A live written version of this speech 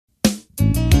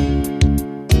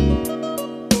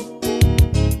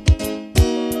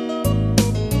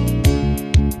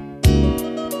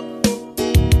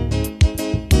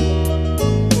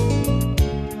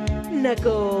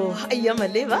ya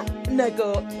maleba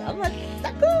nako ya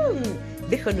Mahlakung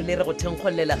le kgono le re go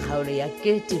thenkgolela kgaolo ya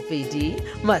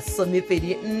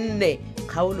 2024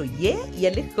 kgaolo ye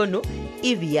ya lekgono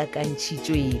e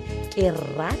beakantšhitšwe ke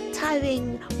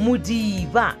Rathabeng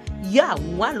Modiba ya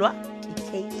ngwalwa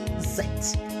ke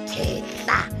KZ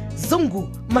Ketla Zungu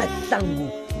Mahlangu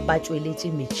ba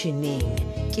tšweletše metšhineng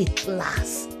ke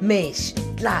Class Mesh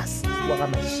Class wa ga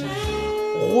Mashini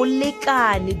go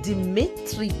lekane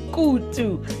Dimitri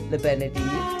Kutu le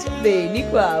Benedict Beni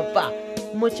Kwapa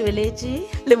motsweletši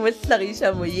le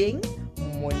mohlagiša moyeng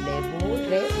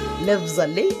Molebore Lebza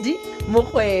Lady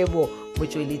Mokgwebo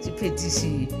motsweletši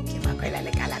phetiši ke Makwela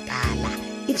Lekalakala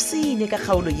ipsene ka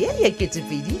kgaolo ye ya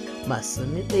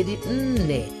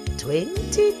 2024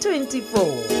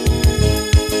 2024.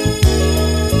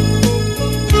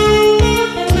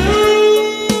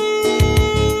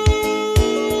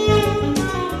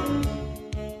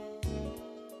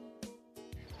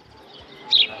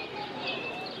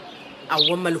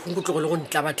 Awa Mahlakung go tlogole go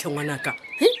ntla batho ngwanaka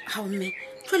ha mme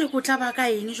jwale go tla ba ka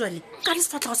eng jwale ka le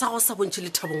sefatlago sa go sa bontšhe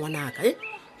lethabo ngwanaka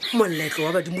moletlo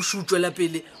wa badimo se utswela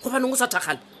pele go baneng o sa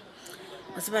thakgale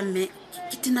wa tseba mme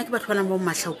ke tina ke batho bana mo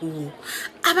Mahlakung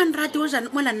a ba nrate o jana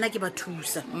mola nna ke ba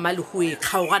thusa Mahlakung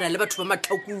kgaogana le batho ba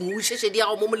Mahlakung o sheshedi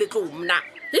ya go mo moletlong mna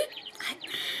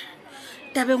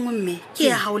tabe ngwe mme ke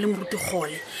ya hao le moruti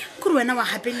gole kore wena wa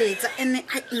hapeletsa ene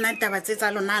nna taba tse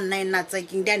tsa lona nna ena tsa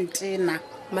king di antena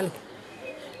Mahlakung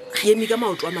emi ka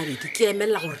maoto a mabedi ke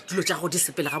emelela gore dilo tša go di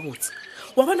sepele ga botse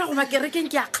wa bona go ba kerekeng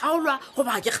ke a kgaolwa go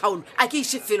ba ke kgaolo a ke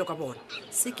iše felo ka bona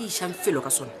se ke išang felo ka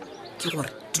sona ke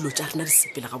gore dilo tša rena di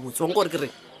sepele ga botse wanka gore ke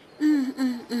reng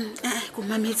ko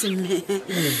mametse mme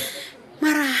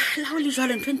mara la go le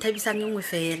jwalo ntho e nthabisang e nngwe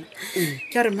fela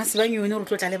ke gore masebanyone gore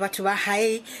tlo tla le batho ba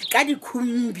gae ka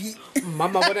dikhumbi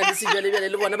mama bona le sebjalebjale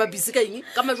le bona ba bisi ka eng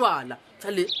ka majwala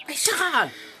fale a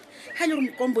išagala ha le gore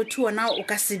mokombothi ona o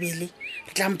ka sebele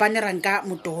re tlampane ranka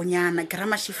motonyana ke ra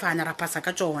mashifana ra pasa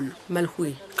ka tsona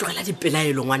Mahlakung tlogela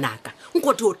dipelaelo ngwanaka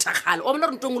nkothe o thakgale wa bona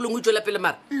re ntong o lengwe tswela pele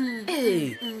mara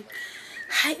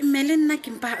hai mme le nna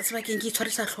ke mpa sebakeng ke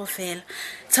itshwarisa tlho fela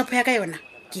tshepo ya ka yona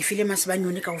ke file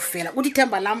masebanyone ka ofela o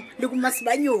dithemba lam le go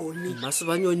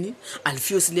masebanyone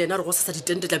Alfios le ena re go sa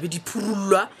ditente tla be di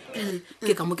phurulwa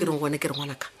ke ka mo ke reng gona ke re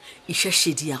ngwanaka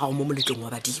ishashedi ya ga mo moletlong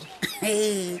wa badimo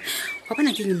wa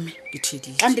bona ke mme ke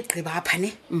thedi ka ndiqhiba apha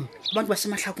ne abantu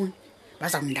basemahlakuni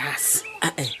baza kundasi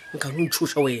nka no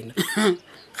ntshusha wena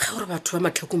ga gore batho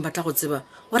ba Mahlakung ba tla go tseba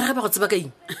wa re ga ba go tseba ka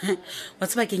eng wa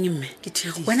tseba ke mme ke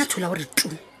thedi wena thola gore tu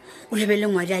o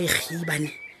lebele ngwadi a igibane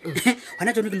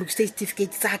wana tsone ke lokise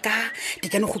certificate tsa ka di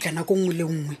ka no khutla nako nngwe le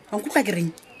nngwe wa nkutla ke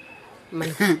reng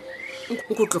Mahlakung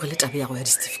nko tlogele tabe ya go ya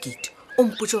di-certificate o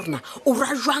mpotse gore na o ra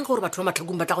jwang gore batho ba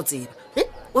Mahlakung ba tla go tseba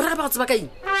o re ga ba go tseba ka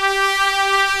eng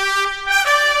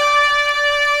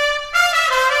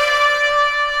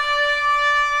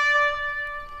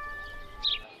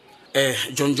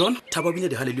John thaba bine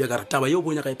di haleluya ka taba yo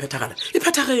bonya ka e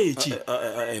phethagetse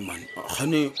man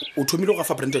gane o thomile go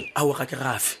fa Brandon a o ga ke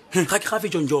gafe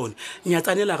John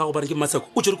nyatsanela ga go bana ke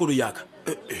Matsheko o tsere koloi yaka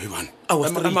man a wa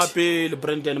mapele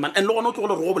Brandon man and le gona o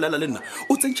tlogole re go bolela le nna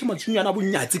o tsentšhe matsunyana a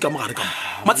bonyatsi ka mogare ka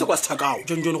Matsheko a se thakao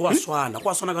John go a swana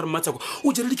ka re Matsheko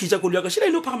o tsere dikitša koloi yaka shela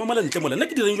ile o phagama mala ntle mola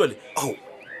nna ke direng jwale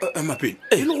mapele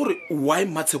e le gore why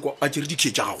Matsheko a dire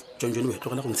dikhe tša gago John we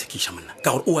tlogela go ntshekiša monna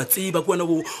ka gore o a tseba ke wena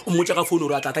o mmotsa ka phone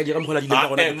gore a tlatla dira mogola dile ka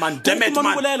gona man damn it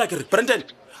man bolela ke re Brandon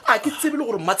a ke tsebe le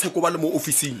gore Matsheko ba le mo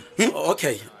officing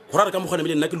okay go ra re ka mogone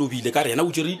bile nna ke lobile ka re yena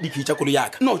o tsere dikitša koloi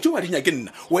yaka no tšeo a dinya ke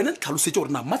nna wena tlhalosetse gore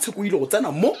na Matsheko ile go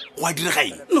tsena mo go a direga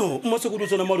eng no Matsheko di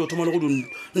tsena mo di thoma le go di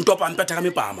ntopampetha ka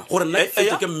mepama gore nna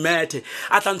ke ke mmethe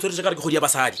a tla ntshweretse ka re ke kgodi ya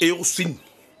basadi go swinne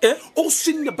o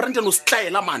swinne Brandon o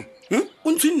stlaela man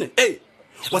o ntshwinne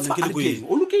wa tseba a re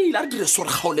o lokile a re dire sore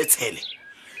ga o le tshele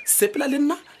sepela le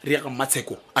nna re ya ga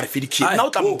Matsheko a re fe dikhe nna o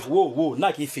tla mpha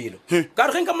nna ke felo ka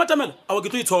re ge nka mmatamela a wa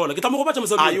ke tlo itshola ke tla mo go batša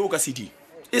mosadi ayo ka sedi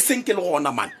e seng ke le gona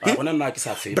man gona nna ke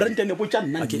sa felo Brandon botša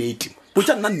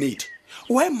nna nnete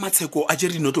wa Matsheko a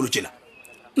jere dinotlelo tšela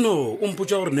no o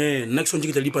mpotsa gore ne nna ke sontse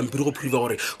ke tla dipampiri go prove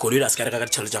gore koloi la se ka reka ka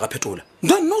ditšhelete tša ga phetola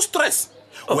no stress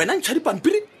wena ntšha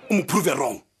dipampiri o mo prove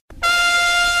wrong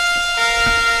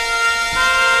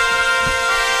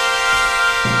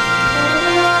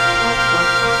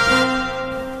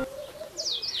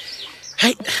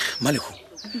hai Mahlakung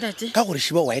ka gore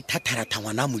shiba wa e thatharatha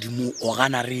ngwana modimo o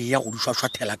gana re ya go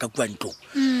dušwašwathela ka kua ntlong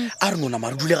a re nona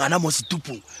mare dule gana mo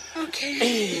setupong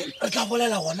Okay. re tla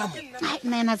bolela gona mo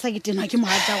nna tsa ke tenwa ke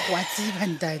mogatsa go a tseba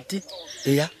ntate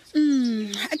eya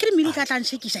a ke re mmedi tla tlang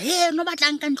shekisha no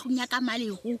batlang ka ntlong ya ka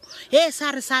Malego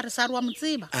sare wa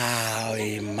motseba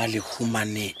ae Malego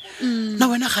na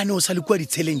wena gane o sa le kwa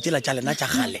ditsheleng tšela tša lena tša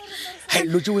gale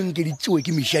lo tseweng ke ditsewe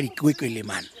ke mešadi kwele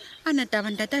man a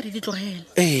netaba ntate a re di tlogela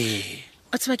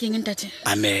o tseba ke eng ntate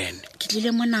amen ke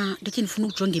tlile mona di ke nfuna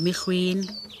go jonge mehlweni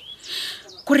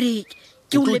kore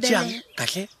ke o lebele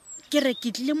kahle ke re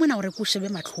ke tlile mona gore ko shebe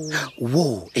matlhong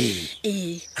wo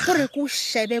gore ko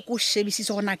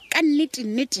shebisise gona ka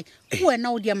nnete ke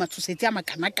wena o dia matshosetse a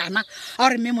makana-kana a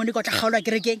gore mme mone ko tla kgaolwa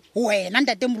kerekeng wena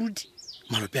ntate moruti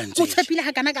malope a o ntse tshepile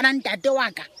ga kana-kana ntate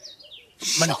wa ka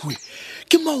Malego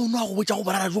ke maono a go botsa go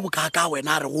barara jo bokaka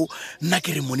wena a re go nna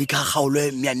ke re Monica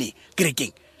gaolwe meane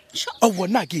kerekeng a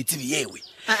bona ke tsebe yewe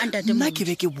nna ke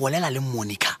be ke bolela le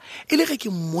Monica e le ge ke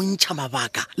mmontšha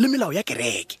mabaka le melao ya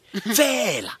kereke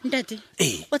fela ntate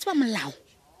o tseba molao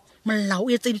o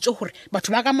etseditswe gore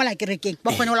batho ba ka mola kerekeng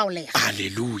ba kgone go laolega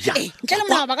halleluja ntle le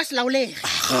molao ba ka se laolega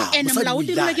ande molao o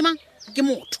dirilwe ke mang ke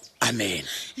motho amen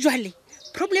jwale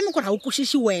problem kore ga o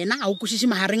kwešiše wena ga o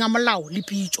kwešiše magareng a molao le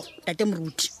pitso ntate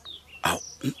moruti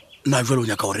nna jwale o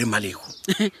nyaka gore Malego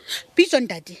pitso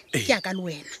ntate ke yaka le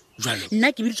wena nna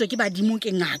ke biditswe ke badimo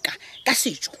ke ngaka ka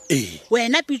setšo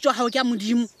wena pitso ga o ke a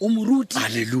modimo o moruti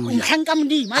halleluja ntlhang ka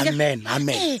modimo amen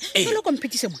jalo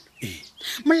komphetise mona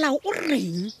molao o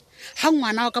reng ga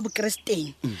ngwana wa ka bokeresiteng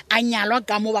a nyalwa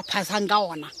ka mo ba phasang ka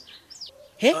ona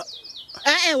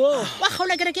wa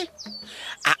kgaola kereke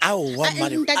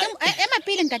ema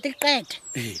pele ntate qete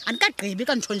a nka qebe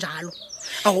ka ntho jalo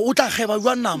o tla geba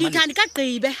jwa nama ditane ka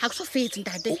qebe ga ke so fetse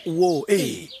ntate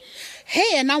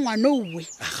yena ngwanowe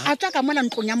a tswa ka mona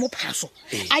ntlong ya mophaso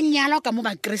a nyalwa ka mo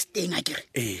bakeresiteng a kere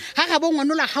ga ga bo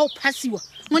ngwanola ga o phasiwa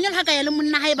ngwanyalo ga ka ya le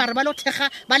monna ga e ba re ba lo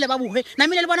thega ba le ba bohe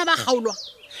namile le bona ba gaolwa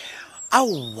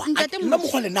aowa nna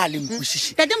mogwa le na le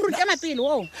nkwešiše tate moruti ema pele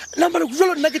nna Malego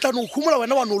jalo nna ke tla no khumola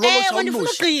wena wa no lolosa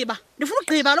difuna qeba le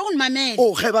go nmamela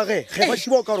geba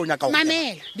šiba o ka re o nyaka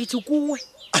mamela dithukue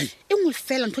e nngwe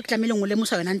fela ntho ke tlamele ngwe le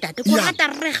mosa wena ntate ko rata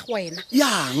reg wena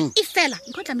yang e fela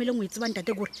ntho tlamele ngwe tseba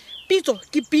ntate gore pitso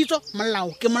ke pitso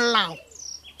molao ke molao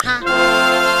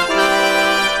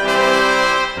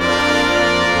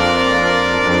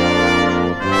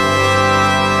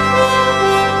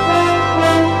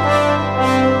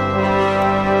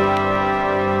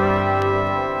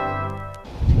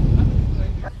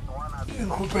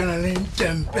Kupena le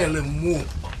ntempele mo.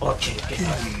 Okay.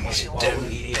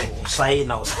 Sign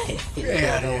now.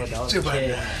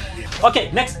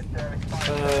 Okay, next.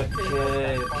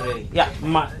 Okay. Yeah,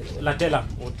 latela.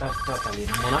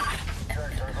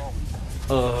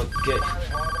 Okay.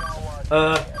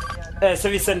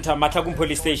 Service center, Mahlakung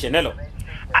Police Station. Hello.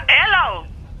 Hello.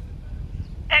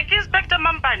 Ke Inspector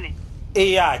Mampane.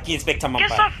 Yeah, ke Inspector Mampane.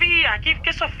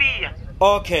 Ke Sophia.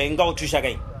 Okay, nga o thusha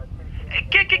kae?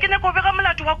 Ke ne go bega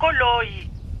molato wa koloi.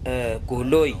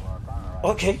 Koloi.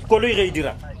 Okay, koloi re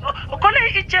dira. Koloi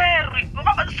e tšerwe.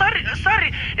 Sorry.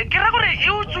 Ke ra gore e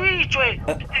utswitswe.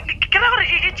 Ke ra gore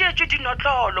e tšetšwe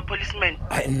dinotlelo policeman.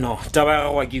 No, taba ya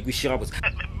go ke ikušiga botse.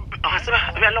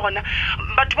 Ba le gona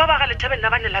batho ba ba ga lethabeng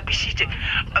ba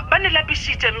ne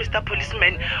lapišitše Mr.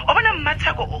 Policeman. O bona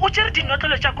Matsheko o tšere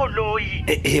dinotlelo tša koloi.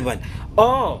 Bana.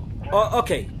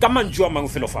 Okay, ka mantšu a mangwe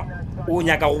felo fa o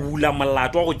nyaka go bula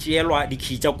molato wa go tšeelwa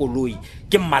dikhi tša koloi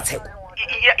ke Matsheko.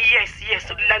 Yes,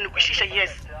 la nkušiša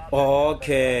yes.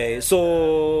 Okay, so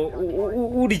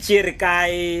o di tšere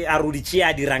kae a re o di tšea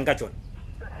a dirang ka tšone?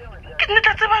 Ne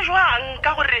tla tseba jwang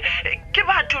ka gore ke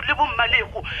batho le bo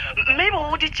Malego mme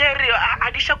bo di tšere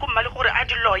a di sha ko Malego gore a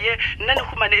di loye nna le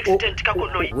humane accident ka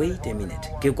koloi. Wait a minute,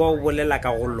 ke go bolela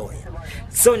ka go loya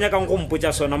seo nyakang go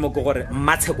mpotša sona mo ke gore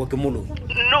Matsheko ke moloi.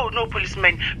 No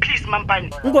policeman, please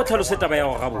Mampane. Nko tlhalosa taba ya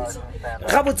go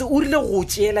gabotse o rile go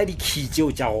tšeela dikhi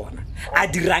tšeo tša gona a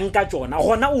dirang ka tšona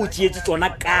gona o tšeetse tšona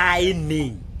kae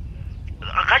neng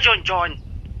ga John.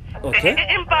 Okay.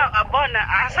 Empa bona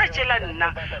a sa tšela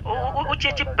nna o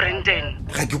tšetše Brandon.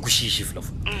 Ga ke kwešiše felo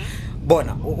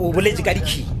bona o boletse ka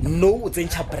dikhi no o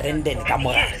tsentšha Brandon ka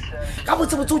mogare ka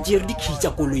botsebotse o tšere dikhi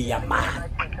tša koloi ya mana.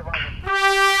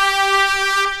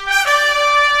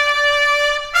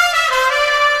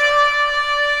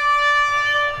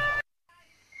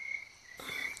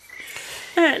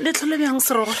 Le tlhole bjang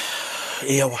serogo?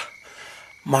 ewa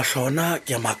mahlona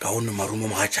ke makaone marumo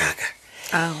moga tšaka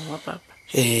wa papa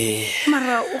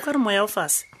mara o ka re moya o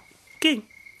fase keng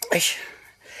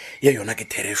ye yona ke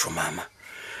theresho mama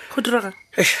go diragang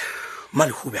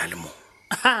Malego be a le mo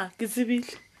ke tsebile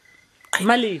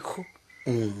Malego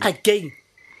again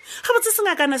ga botse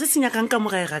sengakana se senyakang ka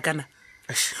mogae ga kana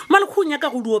Mahlakung ya ka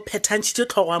go dio phetantshitse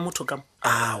tlhogo ya motho ka mo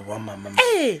awa mama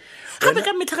gape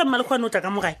ka metlha ga Mahlakung o tla ka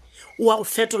mogae wa go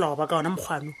fetola go ba ka ona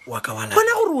mogwano wa ka wala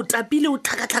bona gore o tapile o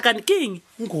tlhakatlhakane ke eng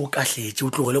nko o katletse o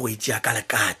tlogele go itšea ka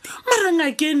lekate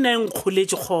maranga ke nna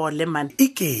nkgoletse kgole mane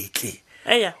iketle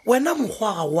eya wena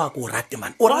mokgwa ga wa ko o rate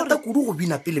man o rata kudu go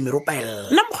bina pele meropa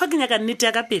elela nna mokgwa ke nyaka nnete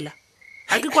ya ka pela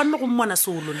ga ke kwanne go mmona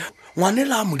seolo ngwane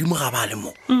la modimo ga ba le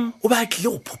mo o ba tlile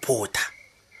go phuphotha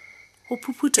o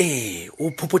phuphuta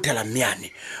o phuphuthela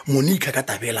mmeane monika ka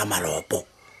tabela malopo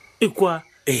e kwa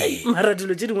mara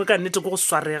dilo tse dingwe ka nnete go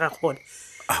swarega gone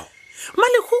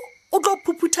Mahlakung o tlo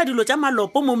phuputha dilo tša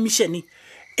malopo mo missioneng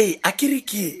a kere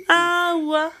ke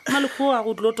awa Mahlakung a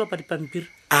go tlo topa dipampiri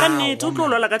ka nnete o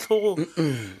tlo lola ka tlhogong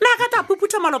nna ka ta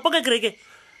phuputha malopo ka kereke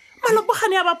malopo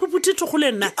gane ya ba phuphuthi thogo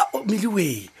le nna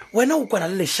miliwe wena o kwana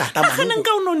le lešata gane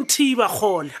nka o no nthiba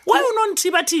gole wa o no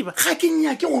nthiba-thiba ga ke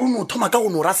nya ke gore o no thoma ka go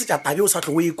no ra setša tabe o sa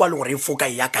tlo o ekwa le gore e foka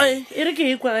e yaka e re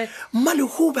ke ekwa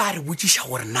Mahlakung ba re botsiša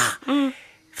gore na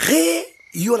ge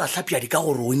yo la tlhapiadi ka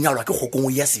gore o nyalwa ke kgokong o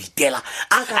ya se itela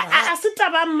a se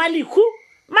taba Mahlakung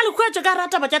a tšwe ka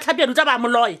rata ba tša tlhapiadi tša ba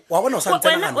moloye wa bona o sa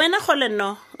ntsenagana wena gole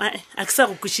nno a ke sa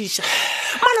go kwešiša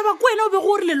maloba ko wena o be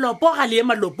gore lelopo ga le ye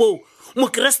malopong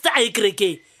mokeresete a e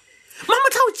kerekeng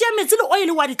mamotlha o tšea metsi le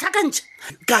oile wa ditlhakantšha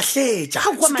ka tletša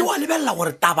seke wa lebelela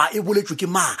gore taba e boletswe ke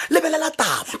ma lebelela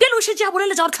taba pele o šetse a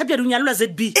boleletša gore tlhapiadi o nyalelwa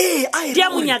ZB di a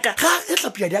monyaka ga e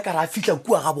tlhapiadi a ka re a fitlha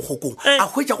kua ga bogokong a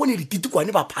hwetša go ne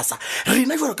dititikwane ba phasa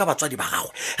rena jalo ka batswadi ba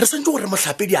gagwe re santse gore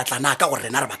motlhapedi a tlana ka gore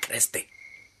rena re bakeresete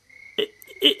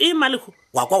Mahlakung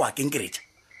wa kwa wa kenkeretša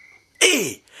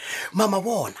mama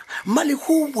bona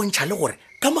Mahlakung o bontšha le gore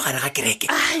ka mogare ga kereke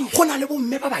go na le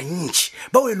bomme ba bantši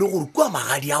bao e le gore kua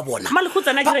magadi a bona Mahlakung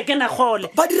tsena kereke na gole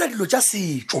ba dira dilo tša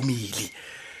setšomile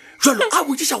jalo a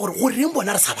botsiša gore go reng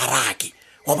bona re sa barake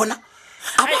wa bona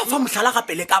a ba fa motlhala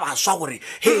gapele ka baswa gore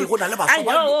he go na le baswa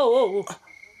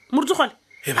moruti gole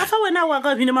a fa wena wa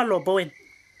ka bine malopo wena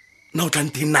na o tla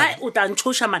ntena o tla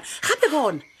ntšhoša mane gape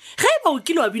bona ge e ba o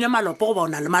kile wa bina malopo go ba o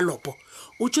na le malopo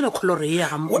o tšwele kgolore e ya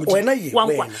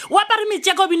wa apare metsi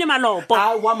ya ka o bine malopo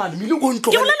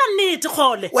ke bolela nnete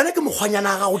gole wena ke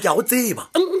mokgwanyana ga gago ke a go tseba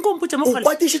nkompotse mo o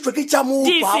kwatišitswe ke tša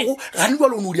motswago gane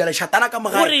jalo o ne o diala šatana ka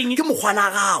mogae ke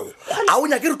mokgwana gago a o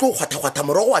nyake re tlo o kgwatha-kgwatha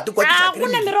morogo wa tekwatiša go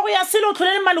na merogo ya sele o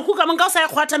tlholele Mahlakung ka monka o sa ya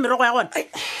kgwatha merogo ya gona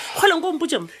gole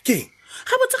nkompotse mo keng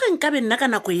ga botse ge nkabe nna ka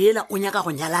nako ela o nyaka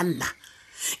go nyala nna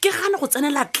ke gane go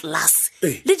tsenela class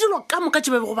le dilo ka moka tše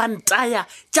ba go ba ntaya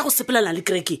tša go sepelelana le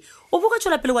kereke o boka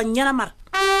tšwela pele wa nnyana mara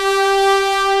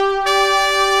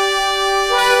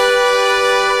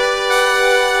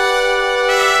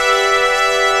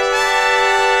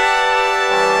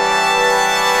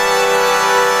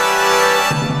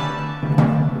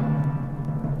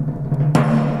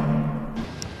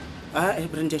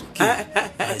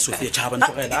Sophia tšhaba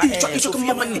ntogela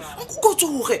ko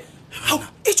tsoge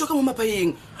e tswa ka mo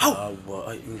mapaeng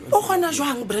o kgona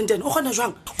jwang Brandon o kgona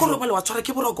jwang ko re bale wa tshwara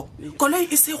ke boroko koloi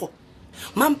e sego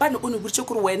Mampane o ne boditse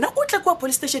gore wena o tle kwa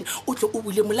police station o tle o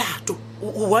bule molato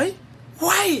why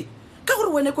ka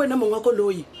gore wena ko wena mongwe wa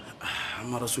koloi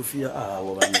mara Sophia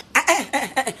wa bana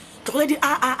tlogoledi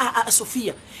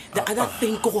Sophia the other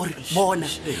thing ke gore bona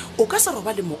o ka sa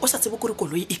roba le mo o sa tsebe gore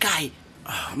koloi e kae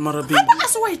mara a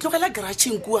se wa itlogela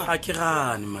garageng kua ga ke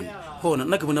gane man gona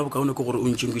nna ke bona bokaone ke gore o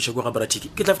ntšenkiša kwa ga baratiki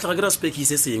ke tla fitlha ga ke ra speki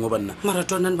se sengwe banna mara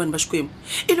tonane bane ba xikwemo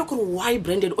e le gore why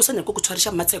Brandon o sa nyako go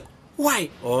tshwariša Matsheko why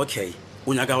okay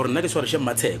o nyaka gore nna ke tshwariše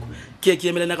Matsheko ke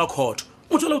emelene ka khoto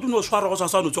motho la o tone o swara go sa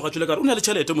sa no tsoga tšwele kare o ne le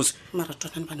tšhelete mose mara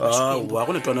tonane bane ba xikwemo wa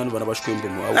go ne tonane bana ba xikwempo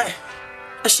mo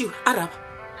a šiwa araba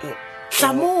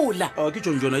hlamola ke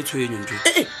jonjona e tshwenyo nje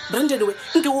Brandon we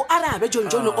nke o arabe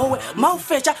jonjone owe ma o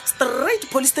fetša straight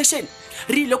police station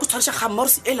re ile go tshwariša ga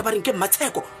morsi e le ba reng ke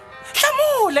Matsheko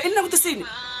hlamola e nna botsesene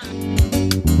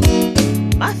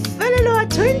mafelelo a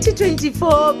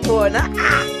 2024 bona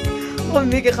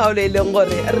gomme ke kgaolo e leng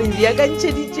gore re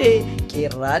beakantšheditše ke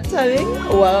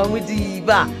Ratabeng wa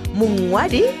Modiba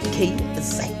mongwadi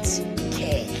KZ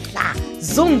Kehla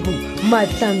Zungu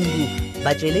Mahlangu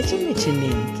ba tšweletše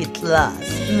metšhineng ke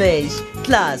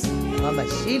class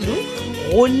Mamashilu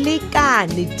go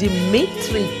lekane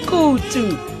Dimitri Kutu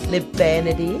le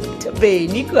Benedict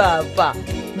Beni Kwapa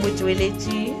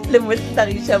motšweletši le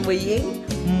mohlagiša moyeng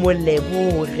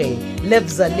Moleboge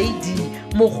Lebza Lady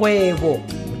Mokgwebo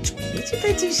motšweletši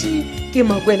phetiši ke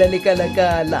Makwela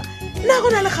Lekalakala na go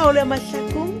na le kgaolo ya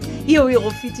Mahlakung yeo e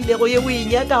go fetilego yeo e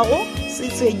nyakago se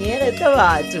tshwenyege tša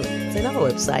batho tsena go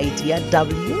website ya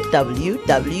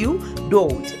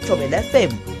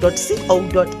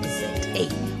www.tobelfm.co.za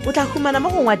o tla humana mo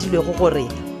go ngwadilwego gore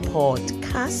podcast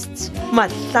podcast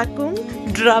Mahlakung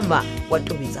drama wa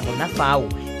tobetsa gona fao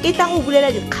e tla go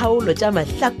bulela dikgaolo tša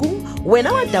Mahlakung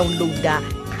wena wa downloada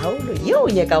kgaolo yeo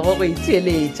nyakago go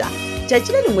itsweletša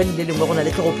tšatši le lengwe le lengwe go na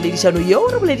le tlhogo poledišano yeo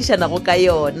re boledišanago ka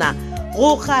yona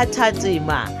go kgatha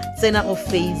tema tsena go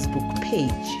Facebook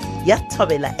page ya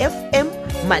Thobela FM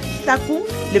Mahlakung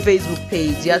le Facebook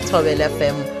page ya Thobela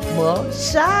FM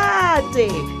Moshate.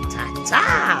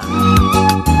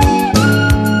 Ta-ta!